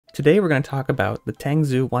Today we're going to talk about the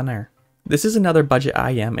Tangzu Wan'er. This is another budget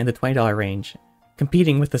IEM in the $20 range,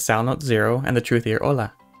 competing with the SoundNote Zero and the Truthier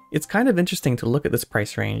Ola. It's kind of interesting to look at this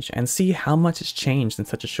price range and see how much it's changed in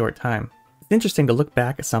such a short time. It's interesting to look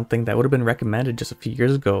back at something that would have been recommended just a few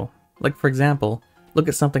years ago. Like for example, look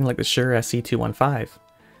at something like the Shure SC215.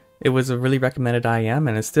 It was a really recommended IEM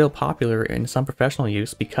and is still popular in some professional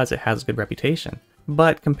use because it has a good reputation.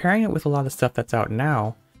 But comparing it with a lot of stuff that's out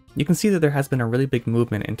now, you can see that there has been a really big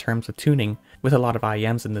movement in terms of tuning with a lot of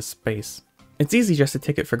IEMs in this space. It's easy just to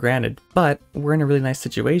take it for granted, but we're in a really nice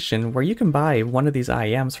situation where you can buy one of these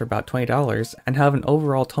IEMs for about $20 and have an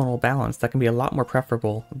overall tonal balance that can be a lot more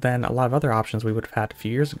preferable than a lot of other options we would have had a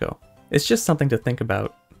few years ago. It's just something to think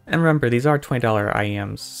about. And remember, these are $20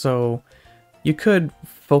 IEMs, so you could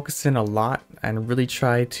focus in a lot and really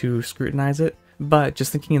try to scrutinize it, but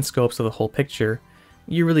just thinking in scopes of the whole picture,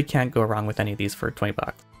 you really can't go wrong with any of these for 20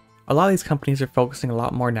 bucks. A lot of these companies are focusing a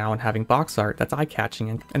lot more now on having box art that's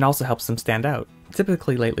eye-catching and also helps them stand out.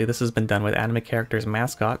 Typically lately this has been done with anime characters and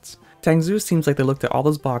mascots. Tangzu seems like they looked at all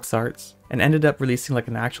those box arts and ended up releasing like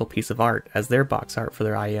an actual piece of art as their box art for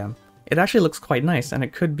their IEM. It actually looks quite nice and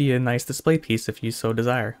it could be a nice display piece if you so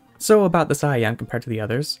desire. So about this IEM compared to the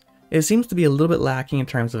others, it seems to be a little bit lacking in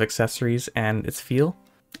terms of accessories and its feel.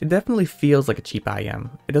 It definitely feels like a cheap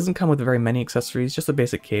IEM. It doesn't come with very many accessories, just a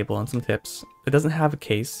basic cable and some tips. It doesn't have a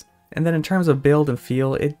case. And then in terms of build and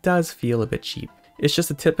feel, it does feel a bit cheap. It's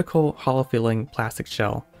just a typical hollow feeling plastic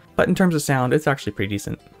shell. But in terms of sound, it's actually pretty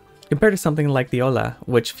decent. Compared to something like the Ola,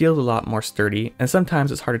 which feels a lot more sturdy, and sometimes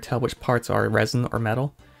it's hard to tell which parts are resin or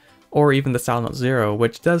metal. Or even the SoundNote Zero,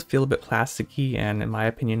 which does feel a bit plasticky and in my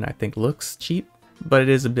opinion I think looks cheap, but it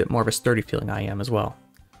is a bit more of a sturdy feeling IEM as well.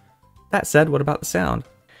 That said, what about the sound?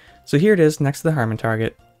 So here it is next to the Harman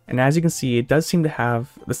target. And as you can see, it does seem to have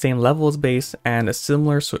the same level as bass and a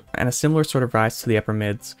similar sort of rise to the upper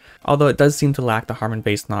mids, although it does seem to lack the Harman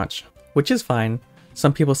bass notch, which is fine.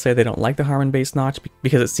 Some people say they don't like the Harman bass notch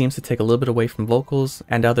because it seems to take a little bit away from vocals,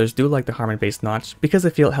 and others do like the Harman bass notch because they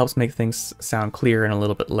feel it helps make things sound clear and a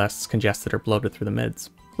little bit less congested or bloated through the mids.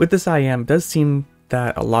 With this IEM, it does seem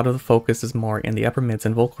that a lot of the focus is more in the upper mids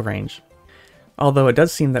and vocal range. Although it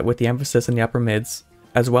does seem that with the emphasis in the upper mids,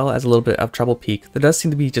 as well as a little bit of treble peak, there does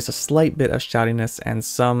seem to be just a slight bit of shoutiness and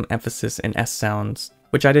some emphasis in S sounds,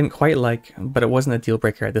 which I didn't quite like, but it wasn't a deal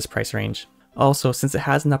breaker at this price range. Also, since it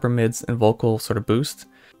has an upper mids and vocal sort of boost,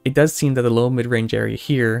 it does seem that the low mid-range area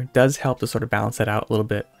here does help to sort of balance that out a little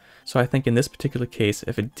bit. So I think in this particular case,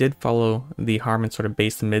 if it did follow the Harman sort of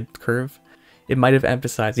bass to mid curve, it might have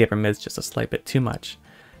emphasized the upper mids just a slight bit too much.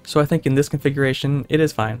 So I think in this configuration, it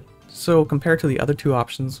is fine. So compared to the other two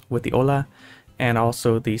options with the Ola, and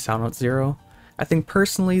also the SoundNote Zero, I think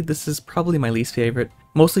personally this is probably my least favorite,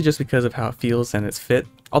 mostly just because of how it feels and its fit.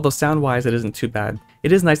 Although sound-wise it isn't too bad.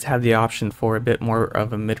 It is nice to have the option for a bit more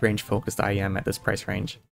of a mid-range focused IEM at this price range.